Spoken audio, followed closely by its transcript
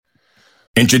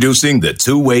Introducing the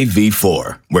Two-Way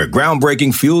V4, where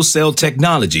groundbreaking fuel cell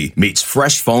technology meets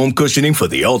fresh foam cushioning for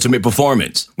the ultimate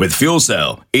performance. With Fuel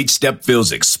Cell, each step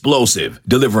feels explosive,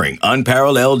 delivering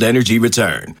unparalleled energy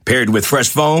return. Paired with fresh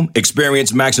foam,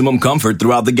 experience maximum comfort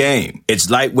throughout the game. Its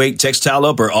lightweight textile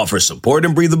upper offers support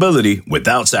and breathability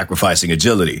without sacrificing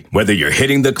agility. Whether you're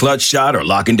hitting the clutch shot or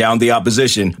locking down the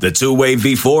opposition, the Two-Way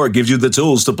V4 gives you the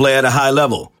tools to play at a high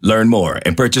level. Learn more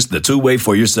and purchase the Two-Way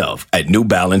for yourself at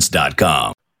newbalance.com.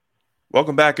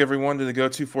 Welcome back, everyone, to the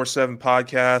Go247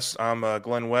 podcast. I'm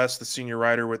Glenn West, the senior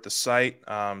writer with the site.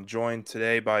 I'm joined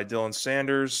today by Dylan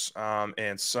Sanders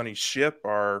and Sonny Ship,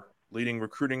 our leading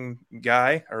recruiting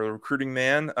guy, or recruiting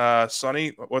man.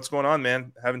 Sonny, what's going on,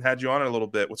 man? Haven't had you on in a little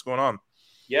bit. What's going on?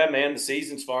 Yeah, man, the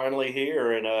season's finally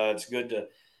here, and it's good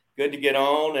to get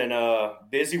on.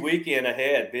 And busy weekend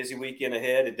ahead.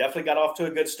 It definitely got off to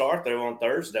a good start there on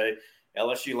Thursday.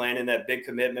 LSU landing that big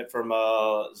commitment from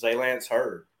Zalance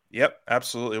Hurd. Yep,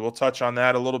 absolutely. We'll touch on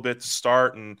that a little bit to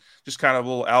start, and just kind of a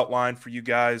little outline for you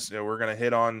guys. We're going to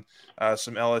hit on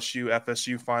some LSU,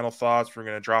 FSU final thoughts. We're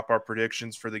going to drop our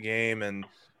predictions for the game, and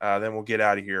then we'll get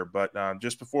out of here. But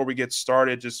just before we get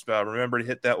started, just remember to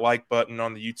hit that like button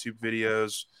on the YouTube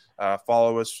videos.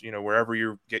 Follow us, wherever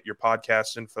you get your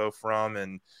podcast info from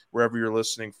and wherever you're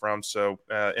listening from. So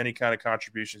any kind of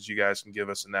contributions you guys can give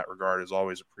us in that regard is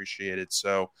always appreciated.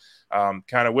 So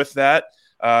kind of with that,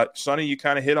 Sonny, you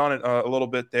kind of hit on it a little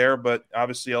bit there, but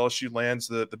obviously LSU lands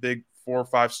the big 4 or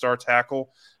 5 star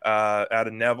tackle out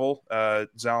of Neville,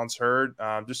 Zalance Hurd.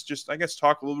 Just I guess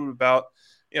talk a little bit about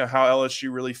how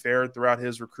LSU really fared throughout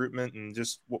his recruitment and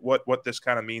just what this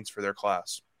kind of means for their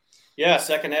class. Yeah,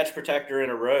 second edge protector in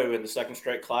a row in the second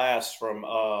straight class from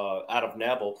out of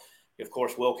Neville. Of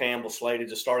course, Will Campbell slated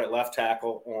to start at left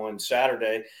tackle on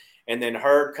Saturday, and then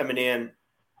Hurd coming in.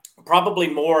 Probably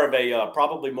more of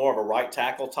a right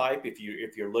tackle type if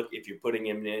you're putting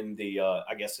him in the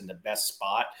in the best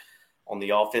spot on the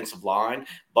offensive line.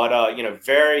 But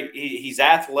he's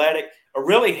athletic, a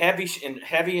really heavy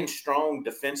and strong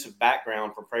defensive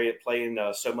background for playing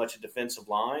so much a defensive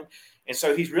line, and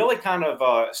so he's really kind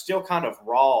of still kind of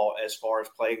raw as far as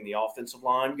playing the offensive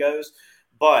line goes,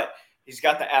 but he's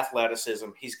got the athleticism.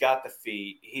 He's got the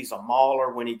feet. He's a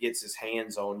mauler when he gets his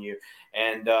hands on you.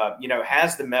 And,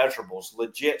 has the measurables,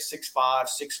 legit 6'5",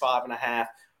 6'5.5",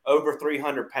 over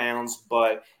 300 pounds.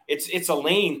 But it's a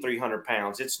lean 300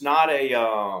 pounds. It's not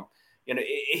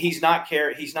he's not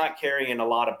carrying a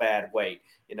lot of bad weight.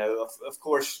 Of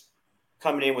course,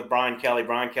 coming in with Brian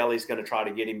Kelly's going to try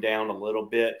to get him down a little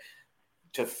bit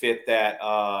to fit that,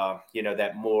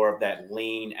 that more of that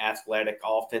lean, athletic,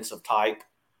 offensive type.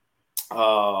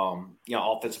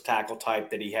 Offensive tackle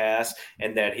type that he has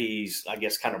and that he's, I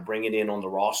guess, kind of bringing in on the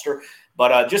roster.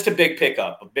 But just a big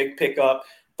pickup.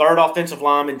 Third offensive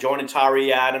lineman joining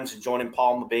Tyree Adams and joining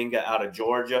Paul Mabinga out of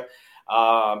Georgia.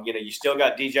 You still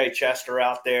got DJ Chester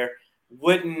out there.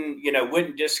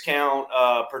 Wouldn't discount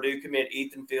Purdue commit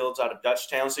Ethan Fields out of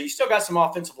Dutchtown. So you still got some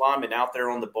offensive linemen out there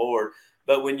on the board.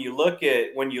 But when you look inside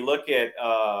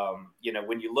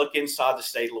the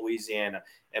state of Louisiana,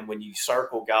 and when you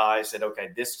circle guys that, okay,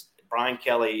 this Brian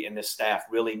Kelly and this staff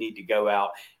really need to go out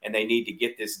and they need to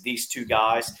get these two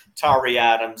guys, Tyree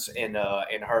Adams and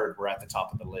Hurd, were at the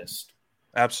top of the list.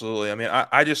 Absolutely. I mean,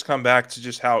 I just come back to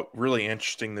just how really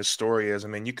interesting this story is. I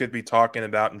mean, you could be talking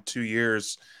about in 2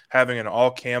 years having an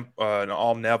all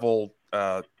Neville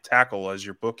tackle as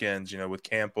your bookends, with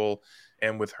Campbell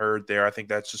and with Hurd there. I think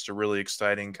that's just a really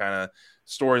exciting kind of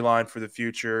storyline for the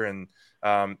future. And,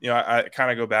 I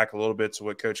kind of go back a little bit to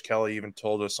what Coach Kelly even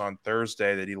told us on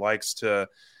Thursday, that he likes to,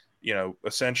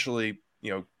 essentially,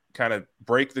 kind of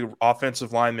break the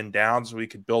offensive linemen down so we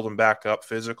could build them back up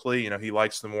physically. He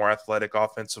likes the more athletic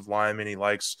offensive linemen. He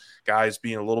likes guys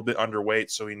being a little bit underweight,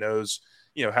 so he knows,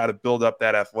 how to build up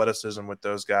that athleticism with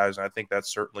those guys. And I think that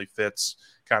certainly fits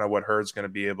kind of what Hurd's going to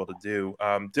be able to do.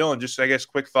 Dylan, just, I guess,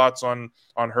 quick thoughts on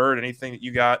Hurd. Anything that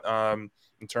you got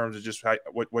in terms of just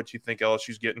what you think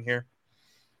LSU's getting here?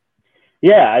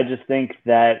 Yeah, I just think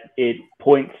that it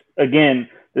points, again,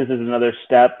 this is another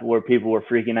step where people were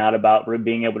freaking out about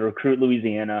being able to recruit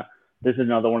Louisiana. This is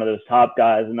another one of those top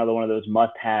guys, another one of those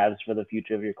must-haves for the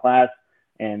future of your class,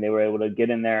 and they were able to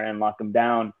get in there and lock them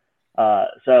down.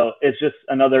 So it's just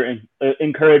another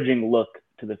encouraging look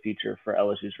to the future for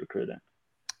LSU's recruiting.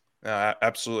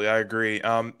 Absolutely. I agree.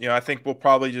 I think we'll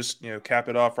probably just, cap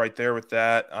it off right there with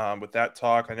that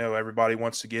talk. I know everybody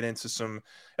wants to get into some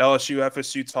LSU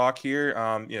FSU talk here.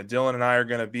 Dylan and I are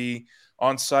going to be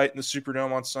on site in the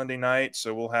Superdome on Sunday night.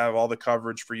 So we'll have all the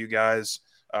coverage for you guys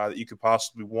that you could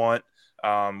possibly want.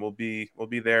 We'll be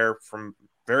there from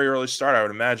very early start, I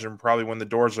would imagine, probably when the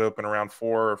doors open around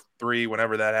 4 or 3,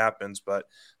 whenever that happens. But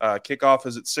kickoff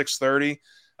is at 6:30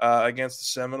 against the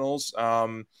Seminoles.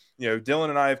 Dylan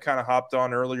and I have kind of hopped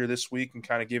on earlier this week and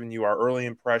kind of given you our early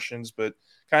impressions, but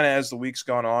kind of as the week's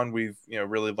gone on, we've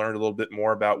really learned a little bit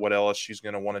more about what LSU is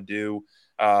going to want to do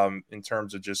in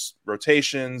terms of just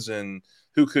rotations and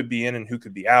who could be in and who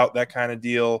could be out, that kind of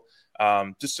deal.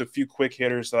 Just a few quick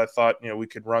hitters that I thought we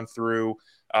could run through.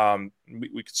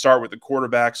 We could start with the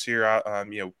quarterbacks here.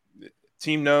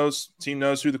 Team knows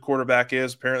who the quarterback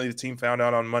is. Apparently, the team found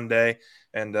out on Monday,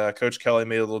 and Coach Kelly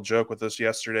made a little joke with us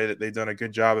yesterday that they've done a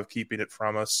good job of keeping it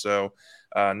from us. So,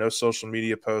 no social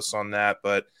media posts on that,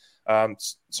 but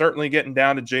certainly getting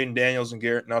down to Jayden Daniels and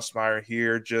Garrett Nussmeier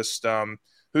here. Just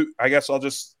who? I guess I'll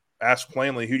just ask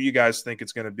plainly, who do you guys think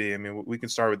it's going to be? I mean, we can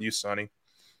start with you, Sonny.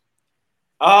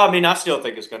 I still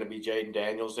think it's going to be Jayden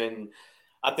Daniels, and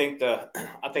I think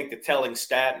the telling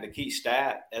stat and the key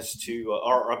stat as to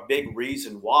or a big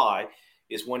reason why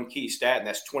is one key stat, and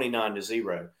that's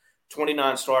 29-0.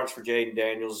 29 starts for Jayden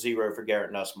Daniels, 0 for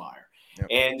Garrett Nussmeier. Yep.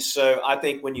 And so I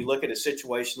think when you look at a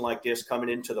situation like this coming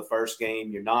into the first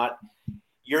game,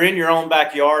 you're in your own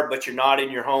backyard, but you're not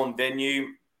in your home venue.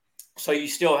 So you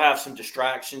still have some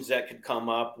distractions that could come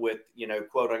up with,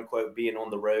 quote unquote, being on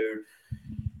the road,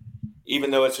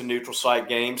 even though it's a neutral site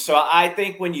game. So I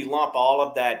think when you lump all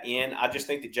of that in, I just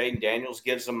think that Jayden Daniels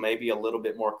gives them maybe a little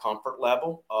bit more comfort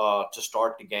level to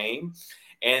start the game.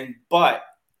 But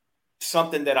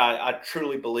something that I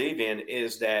truly believe in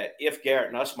is that if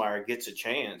Garrett Nussmeier gets a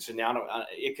chance, and now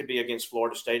it could be against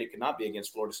Florida State, it could not be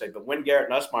against Florida State, but when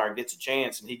Garrett Nussmeier gets a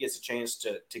chance and he gets a chance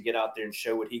to get out there and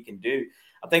show what he can do,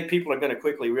 I think people are going to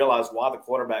quickly realize why the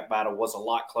quarterback battle was a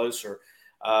lot closer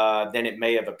than it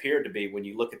may have appeared to be when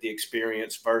you look at the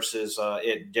experience versus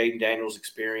Jayden Daniels'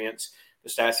 experience, the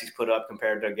stats he's put up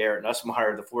compared to Garrett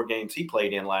Nussmeier, the 4 games he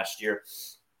played in last year,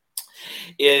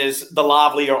 is the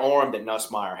livelier arm that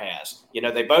Nussmeier has.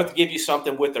 They both give you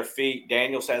something with their feet.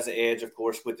 Daniels has the edge, of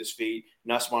course, with his feet.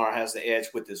 Nussmeier has the edge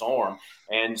with his arm.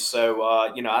 And so,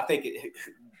 I think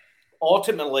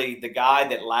ultimately the guy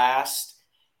that lasts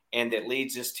and that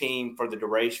leads this team for the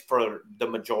duration, for the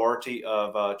majority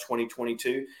of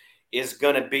 2022, is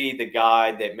going to be the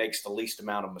guy that makes the least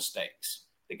amount of mistakes,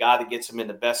 the guy that gets them in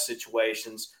the best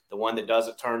situations, the one that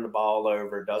doesn't turn the ball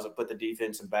over, doesn't put the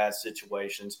defense in bad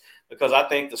situations, because I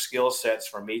think the skill sets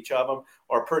from each of them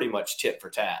are pretty much tit for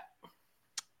tat.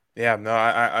 Yeah, no,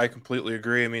 I completely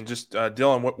agree. I mean, just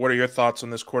Dylan, what are your thoughts on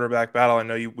this quarterback battle? I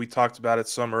know we talked about it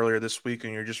some earlier this week,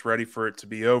 and you're just ready for it to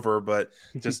be over. But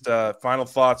just final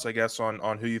thoughts, I guess,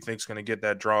 on who you think is going to get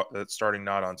that starting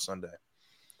nod on Sunday.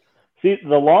 See,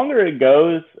 the longer it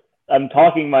goes, I'm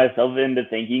talking myself into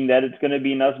thinking that it's going to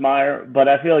be Nussmeier, but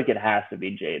I feel like it has to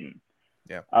be Jayden.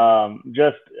 Yeah.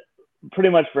 Just pretty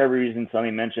much for every reason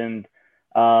Sonny mentioned.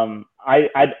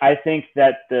 I think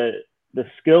that the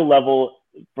skill level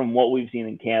from what we've seen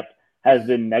in camp has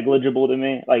been negligible to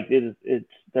me. Like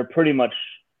they're pretty much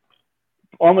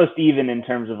almost even in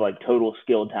terms of like total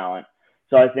skill talent.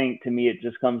 So I think to me it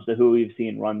just comes to who we've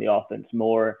seen run the offense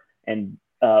more and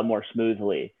more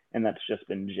smoothly, and that's just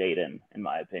been Jayden, in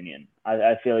my opinion.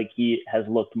 I feel like he has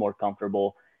looked more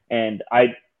comfortable, and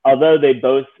although they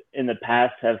both in the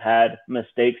past have had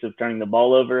mistakes of turning the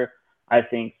ball over, I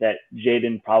think that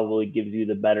Jayden probably gives you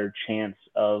the better chance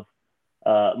of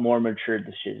more mature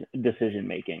decision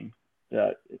making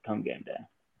come game day.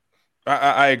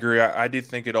 I agree. I do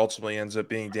think it ultimately ends up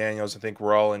being Daniels. I think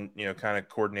we're all in kind of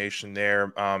coordination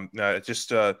there.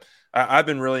 I've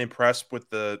been really impressed with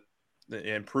the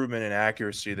improvement in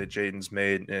accuracy that Jayden's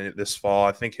made this fall.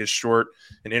 I think his short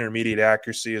and intermediate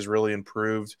accuracy has really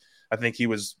improved. I think he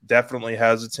was definitely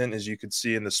hesitant, as you could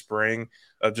see in the spring,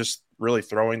 of just really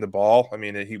throwing the ball. I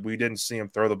mean, we didn't see him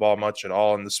throw the ball much at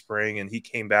all in the spring, and he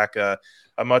came back a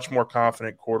much more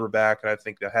confident quarterback. And I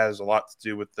think that has a lot to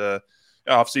do with the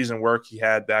offseason work he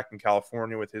had back in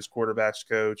California with his quarterbacks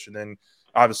coach, and then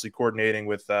obviously coordinating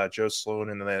with Joe Sloan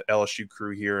and the LSU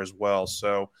crew here as well.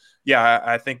 So, yeah,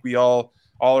 I think we all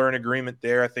are in agreement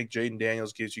there. I think Jayden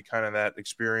Daniels gives you kind of that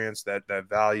experience, that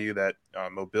value, that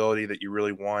mobility that you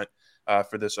really want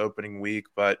for this opening week.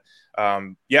 But,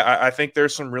 I think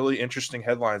there's some really interesting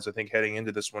headlines, I think, heading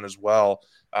into this one as well.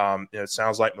 It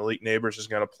sounds like Malik Nabers is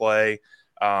going to play.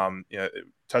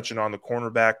 Touching on the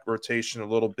cornerback rotation a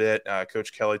little bit,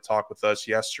 Coach Kelly talked with us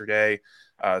yesterday.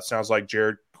 It sounds like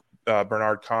Jared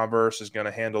Bernard Converse is going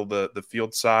to handle the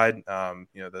field side,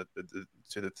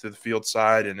 to the field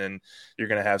side, and then you're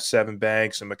going to have Sevyn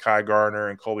Banks and Mekhi Gardner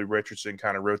and Colby Richardson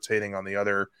kind of rotating on the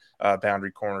other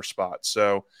boundary corner spots.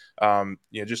 So,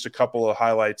 just a couple of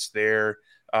highlights there.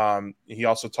 He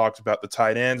also talked about the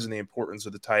tight ends and the importance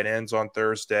of the tight ends on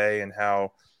Thursday, and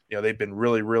how they've been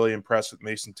really, really impressed with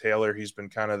Mason Taylor. He's been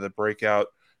kind of the breakout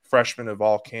freshman of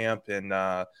all camp, and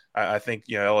I think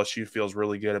LSU feels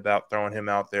really good about throwing him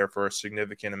out there for a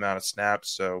significant amount of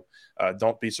snaps. So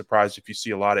don't be surprised if you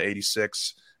see a lot of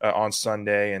 86 on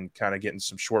Sunday and kind of getting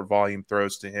some short volume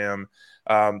throws to him.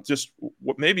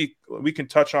 Maybe we can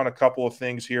touch on a couple of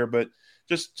things here, but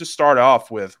just to start off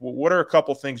with, what are a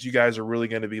couple things you guys are really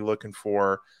going to be looking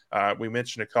for? We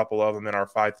mentioned a couple of them in our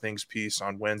 5 things piece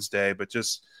on Wednesday, but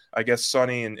just, I guess,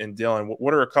 Sonny and Dylan,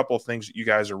 what are a couple of things that you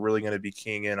guys are really going to be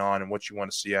keying in on and what you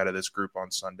want to see out of this group on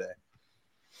Sunday?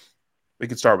 We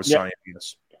can start with Sonny, I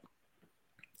guess.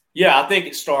 Yeah, I think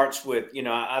it starts with,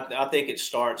 I think it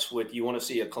starts with you want to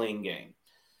see a clean game.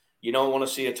 You don't want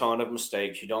to see a ton of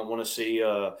mistakes. You don't want to see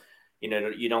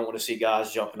you don't want to see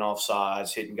guys jumping off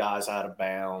sides, hitting guys out of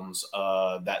bounds,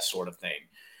 that sort of thing.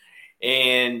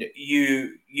 And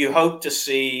you hope to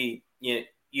see the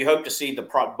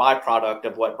byproduct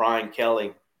of what Brian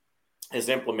Kelly has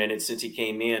implemented since he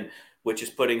came in, which is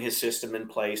putting his system in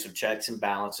place of checks and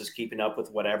balances, keeping up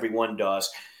with what everyone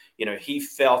does. He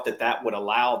felt that would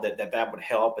allow that would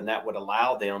help, and that would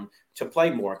allow them to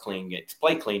play more to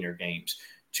play cleaner games,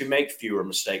 to make fewer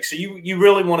mistakes. So you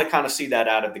really want to kind of see that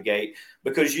out of the gate,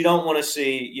 because you don't want to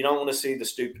see the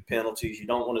stupid penalties. You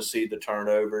don't want to see the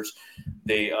turnovers,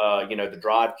 the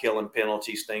drive killing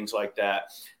penalties, things like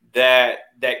that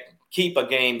keep a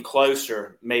game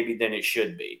closer maybe than it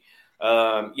should be.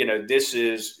 This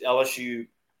is LSU.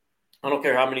 I don't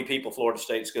care how many people Florida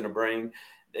State's going to bring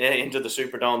into the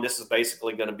Superdome. This is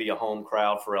basically going to be a home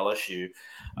crowd for LSU.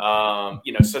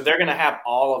 So they're going to have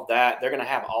all of that. They're going to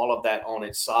have all of that on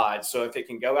its side. So if it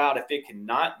can go out, if it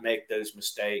cannot make those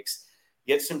mistakes,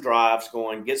 get some drives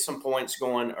going, get some points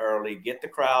going early, get the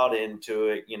crowd into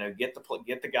it, get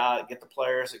the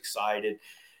players excited,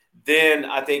 then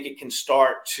I think it can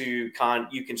start to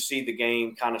you can see the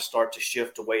game kind of start to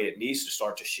shift the way it needs to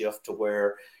start to shift, to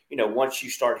where, once you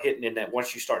start hitting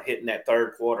that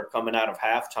third quarter coming out of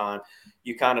halftime,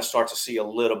 you kind of start to see a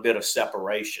little bit of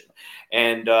separation.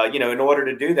 And, in order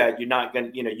to do that,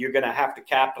 you're going to have to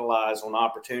capitalize on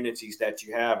opportunities that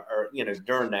you have,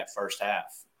 during that first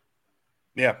half.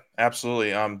 Yeah,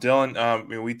 absolutely.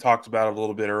 Dylan, we talked about it a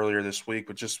little bit earlier this week,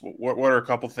 but just what are a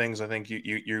couple things I think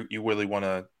you really want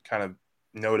to kind of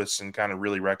notice and kind of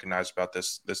really recognize about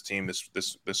this team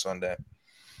this Sunday?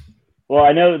 Well,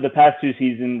 I know the past 2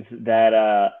 seasons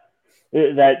that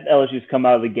LSU's come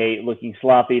out of the gate looking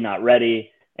sloppy, not ready.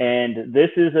 And this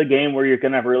is a game where you're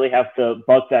going to really have to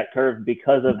buck that curve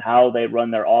because of how they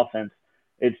run their offense.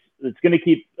 It's going to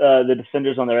keep the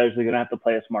defenders on their edge. They're going to have to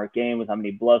play a smart game with how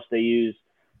many bluffs they use.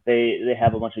 They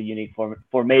have a bunch of unique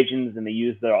formations, and they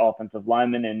use their offensive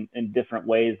linemen in different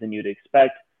ways than you'd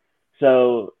expect.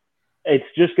 So it's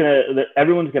just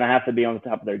everyone's going to have to be on the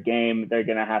top of their game. They're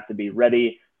going to have to be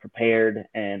ready, prepared,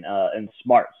 and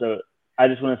smart. So I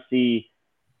just want to see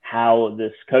how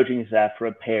this coaching staff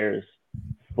prepares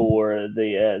for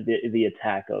the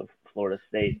attack of Florida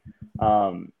State,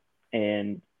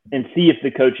 and see if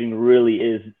the coaching really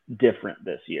is different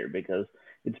this year, because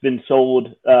it's been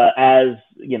sold as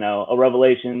a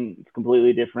revelation. It's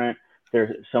completely different.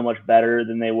 They're so much better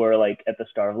than they were like at the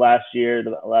start of last year,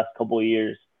 the last couple of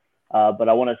years. But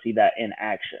I want to see that in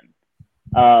action.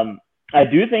 I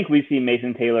do think we see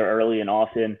Mason Taylor early and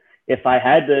often. If I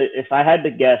had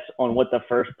to guess on what the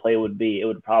first play would be, it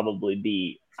would probably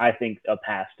be, I think, a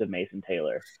pass to Mason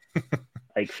Taylor,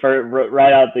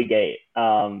 right out the gate.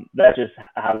 That's just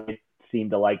how they seem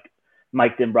to like.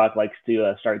 Mike Denbrock likes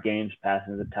to start games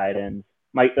passing the tight ends.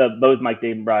 Both Mike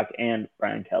Denbrock and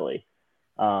Brian Kelly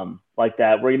like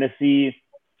that. We're gonna see.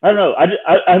 I don't know.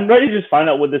 I'm ready to just find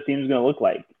out what this team is going to look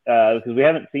like, because we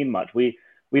haven't seen much. We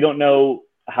don't know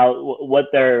what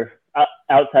they're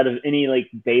outside of any like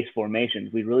base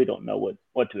formations. We really don't know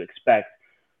what to expect.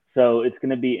 So it's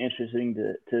going to be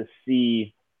interesting to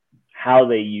see how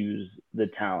they use the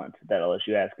talent that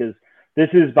LSU has, because this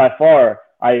is by far,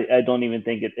 I don't even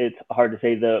think it's hard to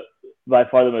say, by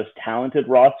far the most talented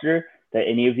roster that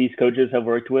any of these coaches have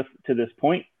worked with to this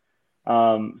point.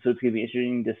 So it's going to be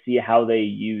interesting to see how they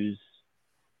use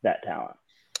that talent.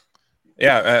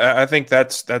 Yeah, I think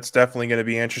that's definitely going to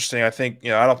be interesting. I think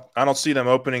I don't see them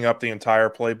opening up the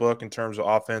entire playbook in terms of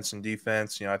offense and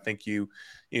defense. I think you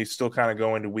still kind of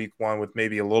go into week one with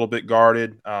maybe a little bit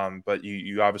guarded, but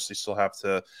you obviously still have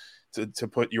to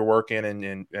put your work in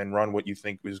and run what you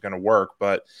think is going to work.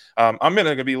 But I'm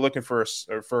going to be looking for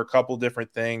a couple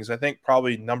different things. I think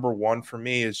probably number one for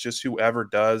me is just whoever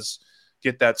does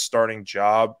get that starting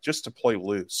job just to play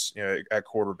loose, at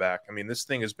quarterback. I mean, this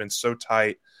thing has been so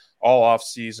tight all off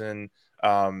season.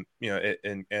 And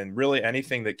really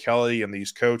anything that Kelly and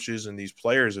these coaches and these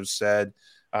players have said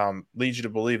leads you to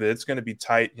believe that it's going to be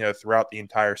tight, throughout the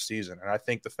entire season. And I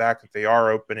think the fact that they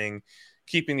are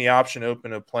keeping the option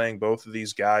open of playing both of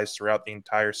these guys throughout the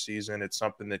entire season, it's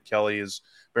something that Kelly is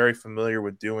very familiar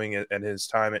with doing at his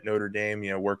time at Notre Dame,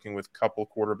 working with a couple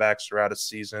quarterbacks throughout a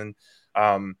season.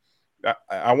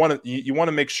 You want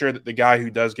to make sure that the guy who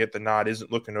does get the nod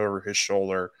isn't looking over his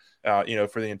shoulder,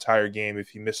 for the entire game if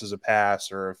he misses a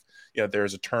pass or if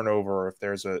there's a turnover or if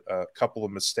there's a couple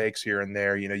of mistakes here and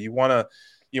there. You want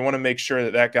to make sure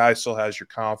that guy still has your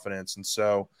confidence. And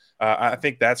so I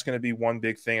think that's going to be one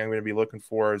big thing I'm going to be looking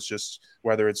for, is just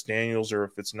whether it's Daniels or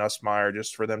if it's Nussmeier,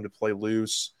 just for them to play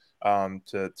loose,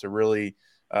 to really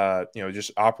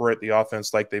just operate the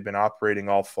offense like they've been operating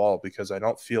all fall, because I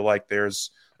don't feel like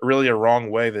there's really a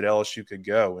wrong way that LSU could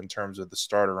go in terms of the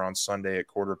starter on Sunday at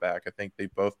quarterback. I think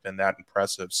they've both been that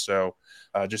impressive. So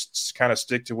just kind of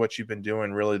stick to what you've been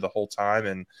doing really the whole time,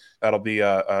 and that'll be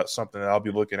something that I'll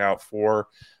be looking out for.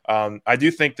 I do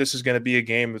think this is going to be a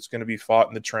game that's going to be fought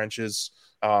in the trenches.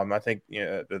 I think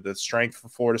the strength for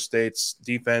Florida State's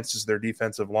defense is their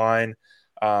defensive line.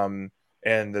 And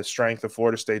the strength of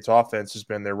Florida State's offense has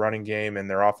been their running game and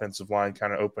their offensive line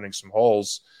kind of opening some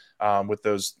holes with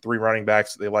those three running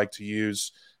backs that they like to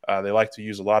use. They like to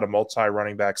use a lot of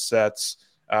multi-running back sets.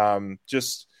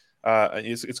 It's going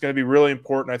to be really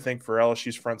important, I think, for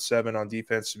LSU's front seven on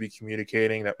defense to be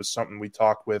communicating. That was something we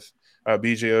talked with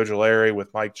B.J. Ojulari,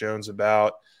 with Mike Jones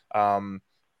about. I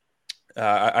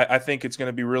think it's going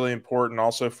to be really important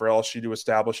also for LSU to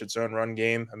establish its own run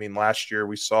game. I mean, last year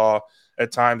we saw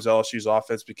at times LSU's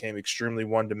offense became extremely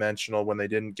one-dimensional when they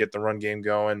didn't get the run game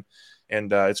going.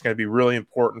 And it's going to be really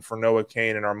important for Noah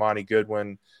Cain and Armani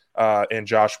Goodwin and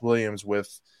Josh Williams,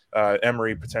 with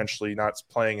Emory potentially not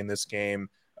playing in this game,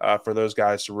 for those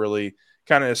guys to really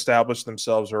kind of establish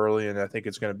themselves early. And I think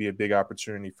it's going to be a big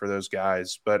opportunity for those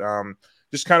guys. But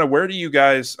just kind of where do you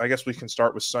guys, I guess we can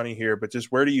start with Sonny here, but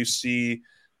just where do you see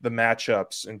the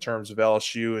matchups in terms of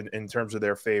LSU and in terms of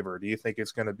their favor? Do you think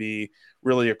it's going to be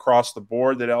really across the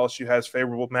board that LSU has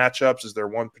favorable matchups? Is there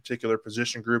one particular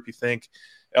position group you think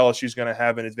LSU is going to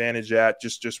have an advantage at?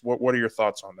 Just what are your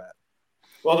thoughts on that?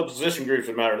 Well, the position groups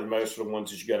that matter the most are the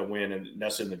ones that you got to win, and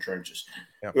that's in the trenches.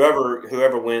 Yep.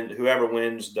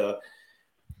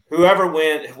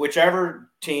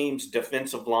 Whichever team's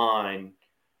defensive line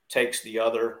takes the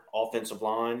other offensive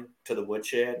line to the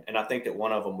woodshed, and I think that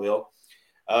one of them will,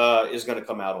 is going to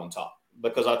come out on top,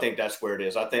 because I think that's where it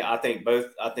is. I think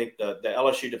the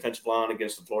LSU defensive line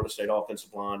against the Florida State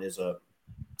offensive line is a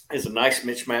nice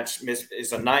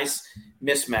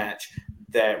mismatch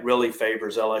that really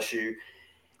favors LSU.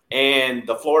 And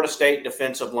the Florida State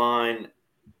defensive line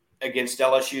against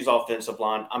LSU's offensive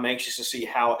line, I'm anxious to see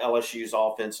how LSU's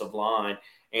offensive line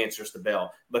answers the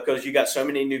bell, because you got so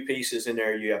many new pieces in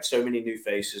there. You have so many new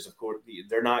faces. Of course,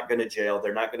 they're not going to gel.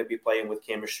 They're not going to be playing with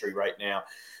chemistry right now.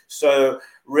 So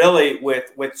really,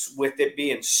 with it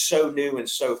being so new and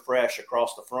so fresh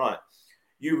across the front,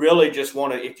 you really just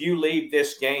want to, if you leave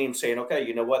this game saying, okay,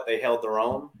 you know what, they held their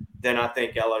own, then I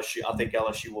think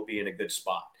LSU will be in a good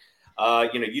spot.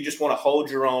 You just want to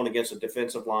hold your own against a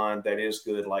defensive line that is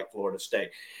good like Florida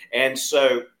State. And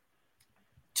so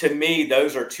to me,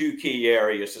 those are two key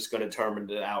areas that's going to determine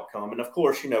the outcome. And of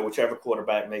course, whichever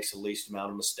quarterback makes the least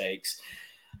amount of mistakes,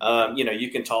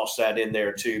 you can toss that in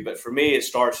there too. But for me, it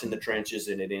starts in the trenches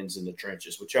and it ends in the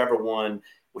trenches. Whichever one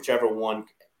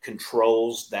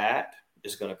controls that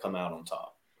is going to come out on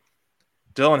top.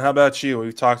 Dylan, how about you?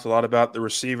 We've talked a lot about the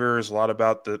receivers, a lot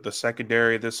about the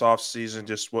secondary this offseason.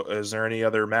 Is there any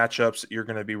other matchups that you're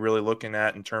going to be really looking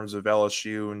at in terms of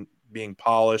LSU and being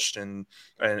polished and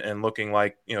looking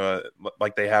like,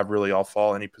 like they have really all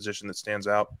fall? Any position that stands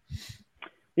out?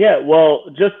 Yeah, well,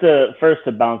 just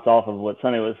to bounce off of what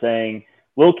Sonny was saying,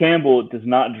 Will Campbell does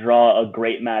not draw a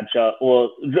great matchup.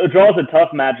 Well, draws a tough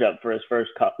matchup for his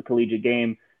first collegiate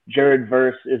game. Jared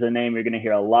Verse is a name you're going to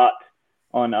hear a lot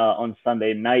on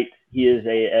Sunday night. He is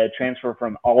a transfer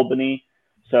from Albany,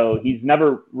 so he's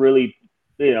never really,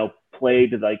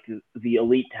 played like the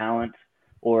elite talent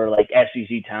or like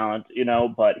SEC talent,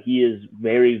 but he is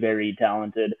very, very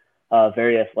talented,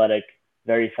 very athletic,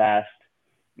 very fast.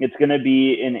 It's going to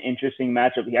be an interesting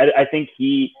matchup. I think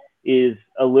he is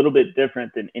a little bit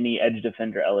different than any edge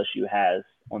defender LSU has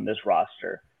on this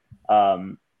roster,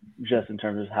 just in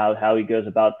terms of how he goes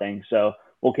about things. So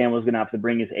Will Campbell's going to have to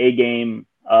bring his A game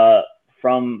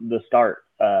from the start.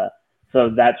 So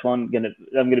that's one I'm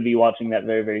going to be watching that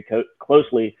very, very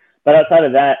closely. But outside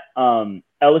of that,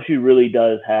 LSU really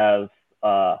does have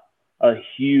a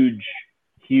huge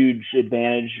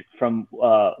advantage from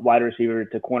wide receiver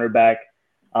to cornerback.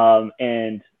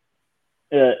 And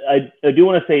I do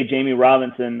want to say Jamie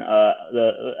Robinson,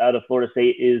 out of Florida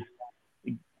State, is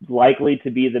likely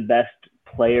to be the best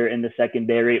player in the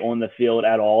secondary on the field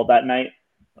at all that night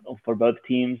for both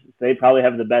teams. They probably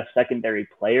have the best secondary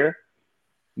player,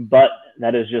 but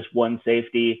that is just one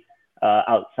safety.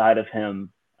 Outside of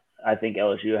him, I think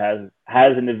LSU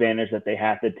has an advantage that they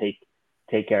have to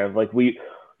take care of. Like you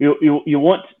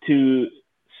want to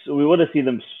see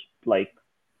them like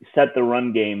set the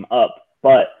run game up,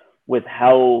 but with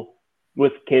Kayshon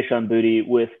Boutte,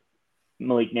 with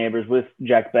Malik Neighbors, with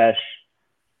Jack Bech,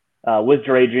 with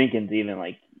Dre Jenkins, even,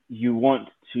 like, you want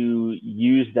to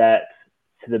use that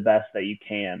to the best that you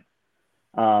can.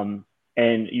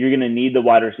 And you're going to need the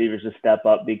wide receivers to step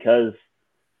up because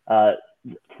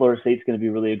Florida State's going to be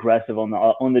really aggressive on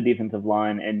the defensive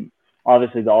line, and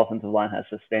obviously the offensive line has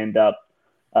to stand up.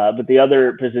 But the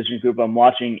other position group I'm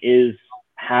watching is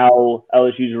how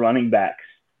LSU's running backs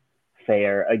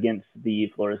fare against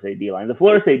the Florida State D-line. The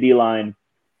Florida State D-line,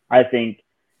 I think,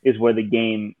 is where the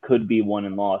game could be won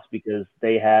and lost because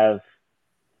they have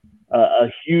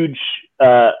a huge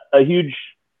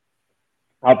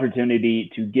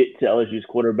opportunity to get to LSU's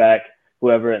quarterback,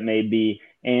 whoever it may be,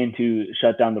 and to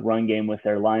shut down the run game with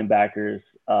their linebackers.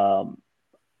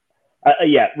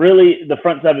 Really, the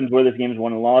front seven is where this game is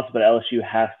won and lost, but LSU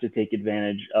has to take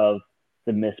advantage of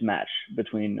the mismatch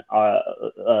between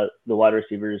the wide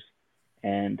receivers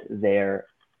and their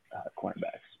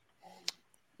cornerbacks.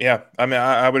 Yeah, I mean,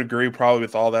 I would agree probably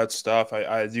with all that stuff.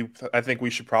 I think we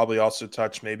should probably also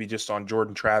touch maybe just on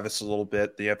Jordan Travis a little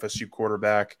bit, the FSU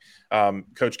quarterback.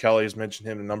 Coach Kelly has mentioned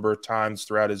him a number of times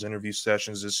throughout his interview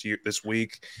sessions this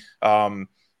week.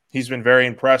 He's been very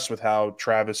impressed with how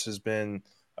Travis has been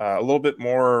a little bit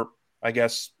more, I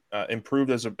guess, improved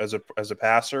as a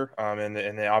passer.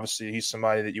 And obviously he's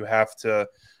somebody that you have to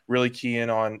really key in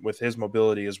on with his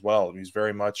mobility as well. He's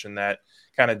very much in that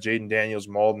kind of Jaden Daniels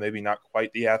mold, maybe not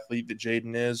quite the athlete that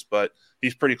Jaden is, but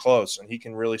he's pretty close, and he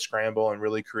can really scramble and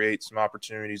really create some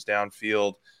opportunities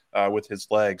downfield with his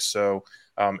legs. So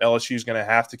LSU is going to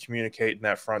have to communicate in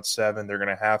that front seven. They're going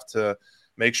to have to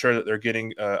make sure that they're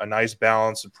getting a nice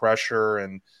balance of pressure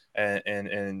and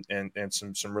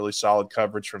some really solid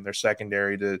coverage from their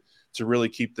secondary to really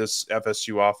keep this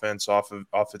FSU offense off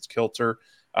its kilter.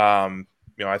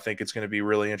 I think it's going to be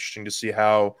really interesting to see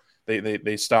how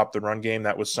they stop the run game.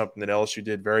 That was something that LSU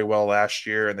did very well last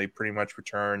year, and they pretty much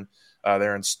returned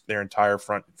their entire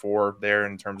front four there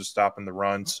in terms of stopping the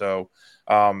run. So,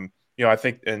 I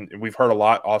think, and we've heard a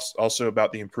lot also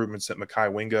about the improvements that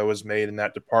Mekhi Wingo has made in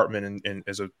that department and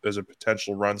as a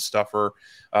potential run stuffer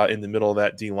in the middle of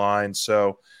that D line.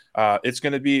 So it's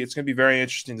going to be very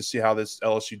interesting to see how this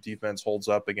LSU defense holds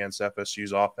up against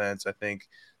FSU's offense. I think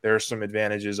there are some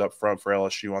advantages up front for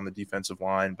LSU on the defensive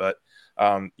line, but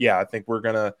I think we're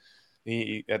going to.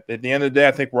 At the end of the day,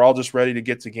 I think we're all just ready to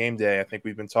get to game day. I think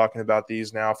we've been talking about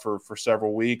these now for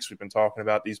several weeks. We've been talking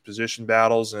about these position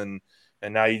battles, and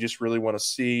now you just really want to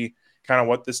see kind of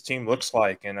what this team looks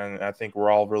like. And I think we're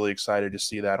all really excited to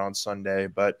see that on Sunday.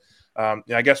 But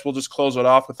I guess we'll just close it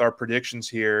off with our predictions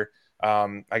here.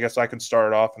 I guess I can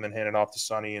start it off and then hand it off to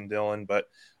Sonny and Dylan. But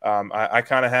I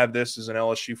kind of had this as an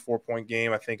LSU 4-point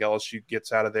game. I think LSU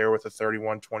gets out of there with a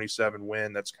 31-27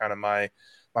 win. That's kind of my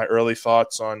early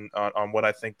thoughts on what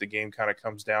I think the game kind of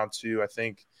comes down to. I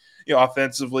think,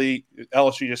 offensively,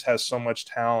 LSU just has so much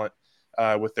talent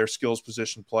with their skills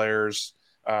position players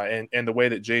and the way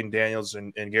that Jaden Daniels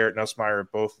and Garrett Nussmeier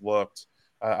have both looked.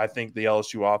 I think the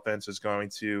LSU offense is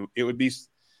going to – it would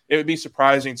be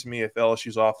surprising to me if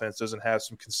LSU's offense doesn't have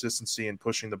some consistency in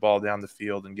pushing the ball down the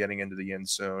field and getting into the end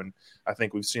zone. I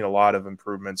think we've seen a lot of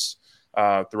improvements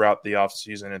throughout the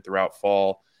offseason and throughout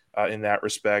fall in that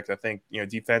respect. I think,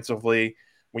 defensively,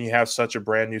 when you have such a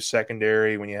brand new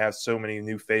secondary, when you have so many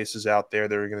new faces out there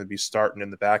that are going to be starting in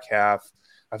the back half,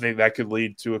 I think that could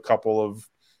lead to a couple of,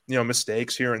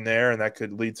 mistakes here and there, and that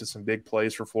could lead to some big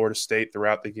plays for Florida State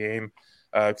throughout the game,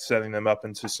 setting them up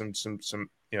into some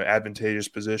advantageous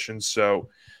positions. So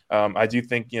I do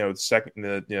think,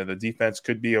 the defense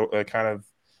could be a kind of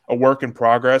a work in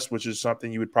progress, which is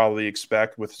something you would probably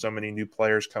expect with so many new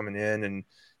players coming in and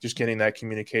just getting that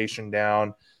communication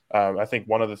down. I think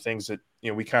one of the things that,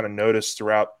 we kind of noticed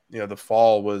throughout, the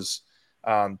fall was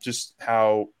just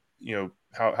how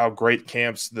great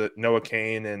camps that Noah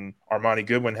Cain and Armani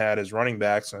Goodwin had as running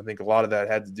backs. And I think a lot of that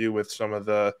had to do with some of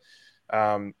the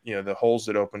the holes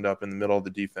that opened up in the middle of the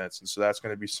defense. And so that's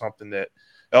going to be something that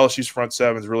LSU's front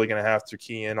seven is really going to have to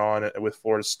key in on it with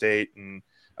Florida State. And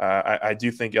I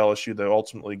do think LSU, though,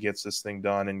 ultimately gets this thing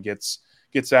done and gets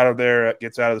out of there,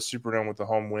 gets out of the Superdome with the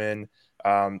home win.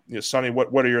 Sonny,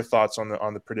 what are your thoughts on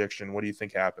the prediction? What do you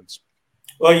think happens?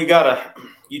 Well,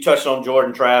 you touched on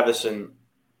Jordan Travis, and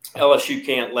LSU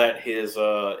can't let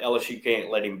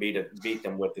him beat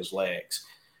them with his legs.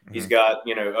 Mm-hmm. He's got,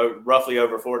 roughly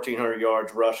over 1,400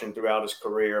 yards rushing throughout his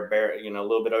career, a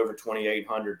little bit over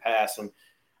 2,800 passing. I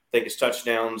think his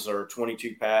touchdowns are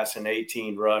 22 passing,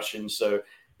 18 rushing. So,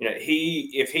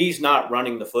 if he's not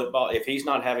running the football, if he's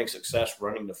not having success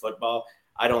running the football,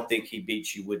 I don't think he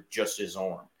beats you with just his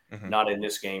arm, not in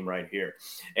this game right here.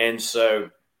 And so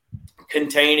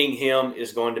containing him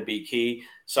is going to be key.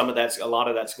 A lot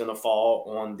of that's going to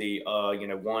fall on the,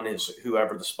 one is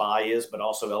whoever the spy is, but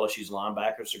also LSU's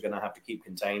linebackers are going to have to keep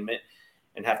containment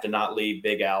and have to not leave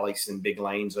big alleys and big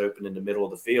lanes open in the middle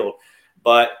of the field.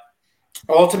 But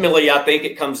ultimately, I think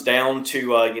it comes down to,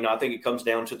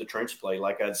 the trench play,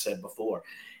 like I'd said before.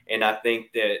 And I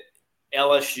think that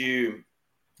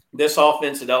this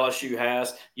offense that LSU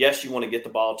has, yes, you want to get the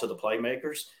ball to the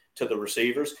playmakers, to the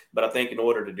receivers, but I think in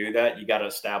order to do that, you got to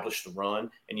establish the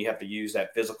run, and you have to use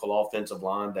that physical offensive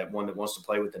line, that one that wants to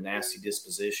play with a nasty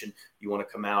disposition. You want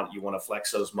to come out, you want to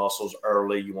flex those muscles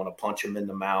early, you want to punch them in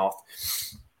the mouth.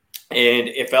 And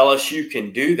if LSU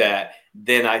can do that,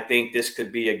 then I think this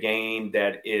could be a game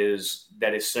that is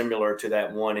similar to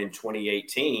that one in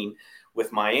 2018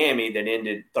 with Miami that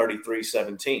ended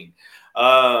 33-17.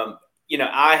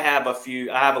 I have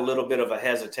a little bit of a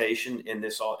hesitation in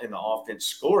the offense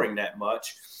scoring that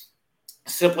much,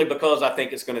 simply because I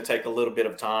think it's going to take a little bit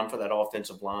of time for that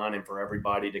offensive line and for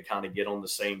everybody to kind of get on the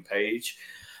same page.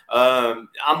 I'm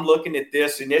looking at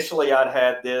this. Initially, I'd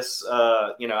had this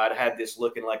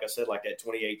looking, like I said, like that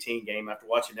 2018 game. After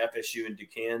watching FSU and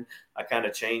Duquesne, I kind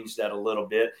of changed that a little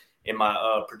bit. In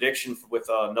my prediction with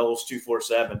Knowles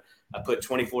 247, I put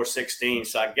 24-16.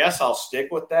 So I guess I'll stick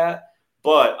with that.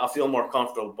 But I feel more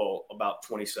comfortable about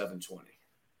 27-20.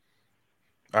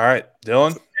 All right,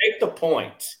 Dylan. Take the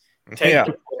points.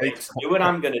 The points. Do what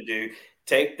I'm going to do.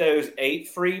 Take those 8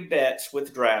 free bets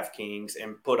with DraftKings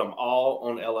and put them all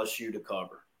on LSU to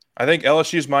cover. I think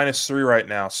LSU's -3 right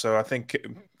now, so I think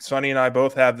Sonny and I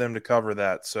both have them to cover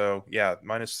that. So yeah,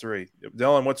 -3.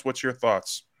 Dylan, what's your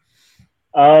thoughts?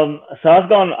 So I've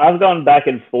gone back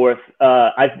and forth.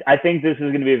 I think this is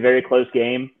going to be a very close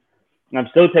game. I'm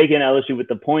still taking LSU with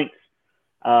the points.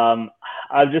 I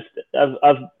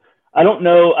don't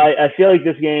know. I feel like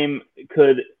this game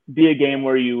could be a game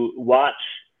where you watch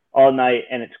all night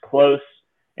and it's close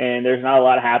and there's not a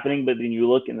lot happening, but then you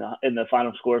look in the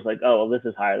final scores like, oh, well, this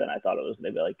is higher than I thought it was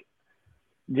going to be. Like,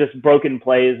 just broken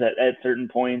plays at certain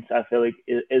points, I feel like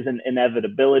is an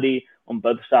inevitability on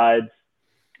both sides.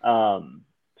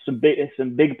 Some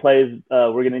big plays.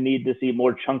 We're going to need to see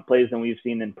more chunk plays than we've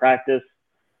seen in practice.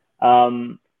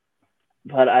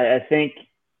 But I think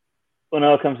when it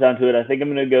all comes down to it, I think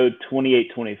I'm going to go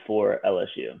 28-24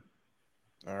 LSU.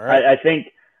 All right.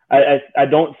 I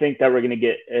don't think that we're going to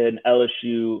get an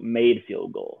LSU made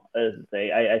field goal.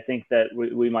 I think that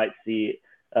we might see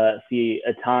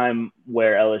a time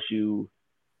where LSU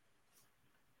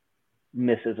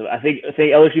misses. I think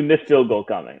LSU missed field goal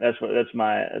coming. That's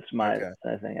my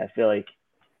okay. thing. I feel like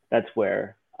that's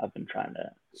where I've been trying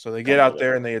to. So they get out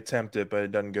there and they attempt it, but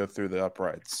it doesn't go through the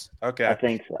uprights. Okay. I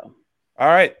think so. All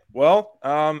right. Well,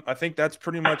 I think that's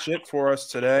pretty much it for us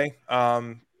today.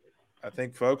 I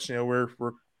think, folks, we're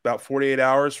about 48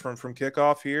 hours from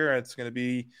kickoff here. It's going to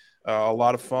be a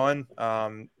lot of fun.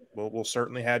 We'll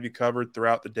certainly have you covered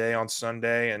throughout the day on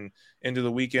Sunday and into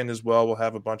the weekend as well. We'll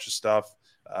have a bunch of stuff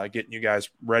getting you guys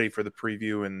ready for the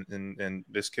preview and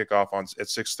this kickoff at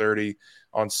 6:30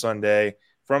 on Sunday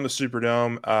from the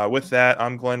Superdome. With that,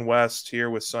 I'm Glenn West here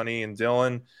with Sonny and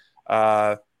Dylan.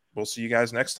 We'll see you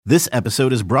guys next time. This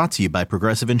episode is brought to you by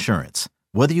Progressive Insurance.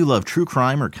 Whether you love true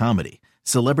crime or comedy,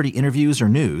 celebrity interviews or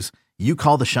news, you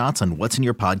call the shots on what's in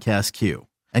your podcast queue.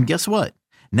 And guess what?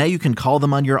 Now you can call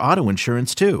them on your auto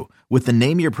insurance too with the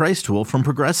Name Your Price tool from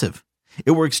Progressive.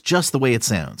 It works just the way it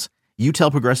sounds. You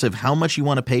tell Progressive how much you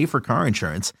want to pay for car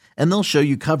insurance, and they'll show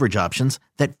you coverage options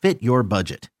that fit your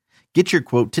budget. Get your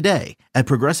quote today at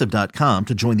Progressive.com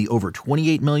to join the over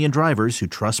 28 million drivers who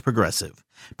trust Progressive.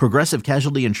 Progressive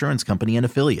Casualty Insurance Company and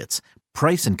Affiliates.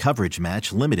 Price and coverage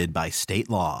match limited by state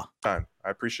law. I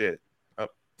appreciate it.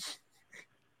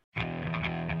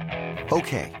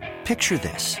 Okay, picture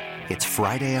this. It's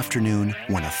Friday afternoon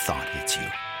when a thought hits you.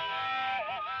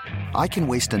 I can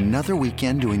waste another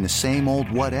weekend doing the same old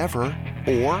whatever,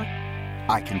 or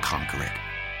I can conquer it.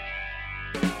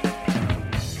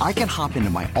 I can hop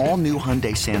into my all-new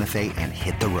Hyundai Santa Fe and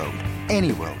hit the road.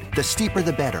 Any road. The steeper,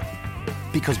 the better.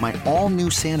 Because my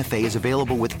all-new Santa Fe is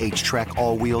available with H-Track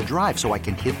all-wheel drive, so I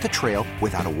can hit the trail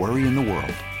without a worry in the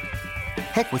world.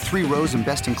 Heck, with 3 rows and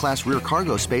best-in-class rear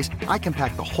cargo space, I can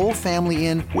pack the whole family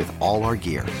in with all our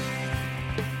gear.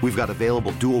 We've got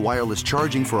available dual wireless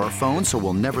charging for our phones, so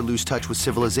we'll never lose touch with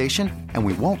civilization, and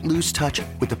we won't lose touch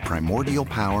with the primordial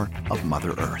power of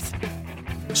Mother Earth.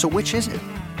 So which is it?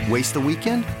 Waste the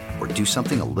weekend or do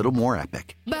something a little more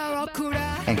epic?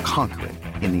 And conquer it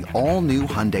in the all-new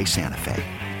Hyundai Santa Fe.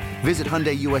 Visit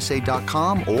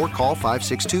HyundaiUSA.com or call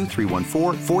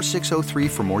 562-314-4603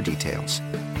 for more details.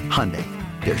 Hyundai,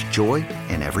 there's joy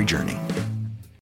in every journey.